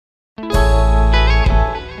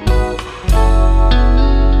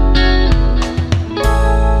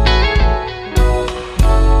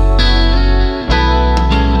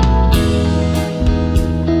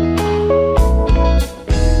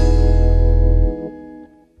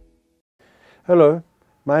Hello,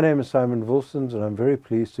 my name is Simon Vulfsons and I'm very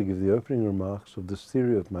pleased to give the opening remarks of this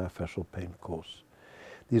Theory of Myofascial Pain course.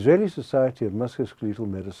 The Israeli Society of Musculoskeletal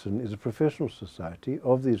Medicine is a professional society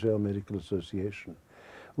of the Israel Medical Association.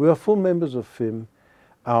 We are full members of FIM.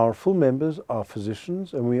 Our full members are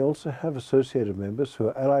physicians, and we also have associated members who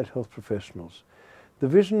are allied health professionals. The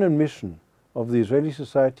vision and mission of the Israeli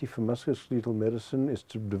Society for Musculoskeletal Medicine is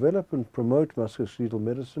to develop and promote musculoskeletal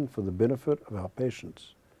medicine for the benefit of our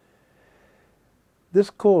patients. This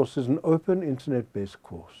course is an open internet-based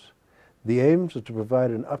course. The aims are to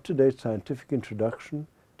provide an up-to-date scientific introduction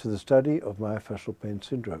to the study of myofascial pain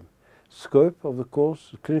syndrome. Scope of the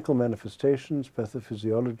course: clinical manifestations,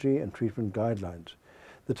 pathophysiology, and treatment guidelines.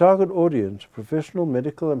 The target audience: professional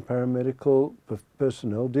medical and paramedical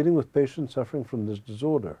personnel dealing with patients suffering from this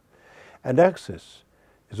disorder. And access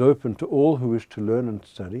is open to all who wish to learn and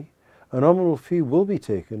study. A nominal fee will be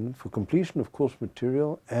taken for completion of course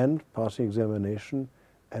material and passing examination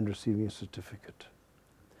and receiving a certificate.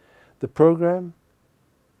 The program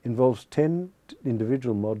involves 10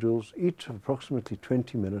 individual modules, each of approximately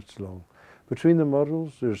 20 minutes long. Between the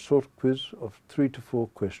modules, there is a short quiz of 3 to 4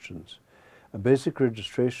 questions. A basic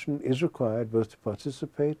registration is required both to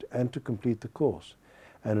participate and to complete the course,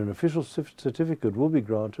 and an official certificate will be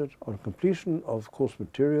granted on completion of course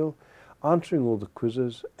material, answering all the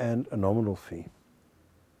quizzes, and a nominal fee.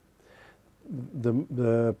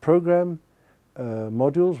 The program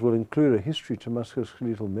modules will include a history to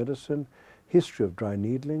musculoskeletal medicine, history of dry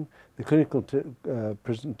needling, the clinical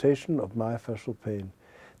presentation of myofascial pain.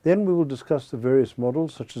 Then we will discuss the various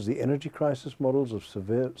models, such as the energy crisis models of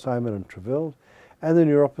Simon and Traveld, and the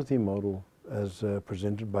neuropathy model as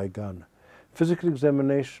presented by Gunn. Physical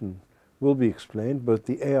examination will be explained, both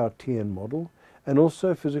the ARTN model and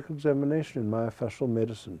also physical examination in myofascial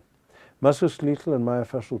medicine. Musculoskeletal and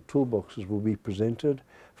myofascial toolboxes will be presented,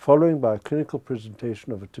 following by a clinical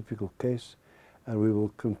presentation of a typical case, and we will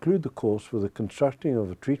conclude the course with the constructing of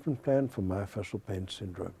a treatment plan for myofascial pain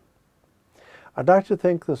syndrome. I'd like to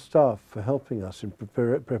thank the staff for helping us in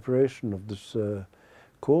preparation of this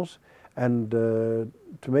course, and to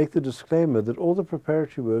make the disclaimer that all the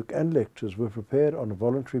preparatory work and lectures were prepared on a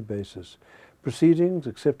voluntary basis. Proceedings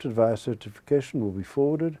accepted via certification will be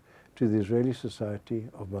forwarded to the Israeli Society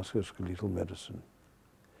of Musculoskeletal Medicine.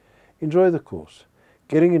 Enjoy the course.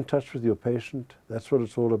 Getting in touch with your patient, that's what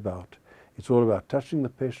it's all about. It's all about touching the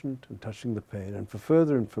patient and touching the pain. And for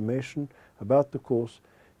further information about the course,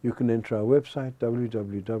 you can enter our website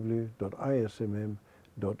www.ismm.org.il.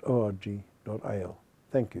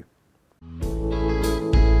 Thank you.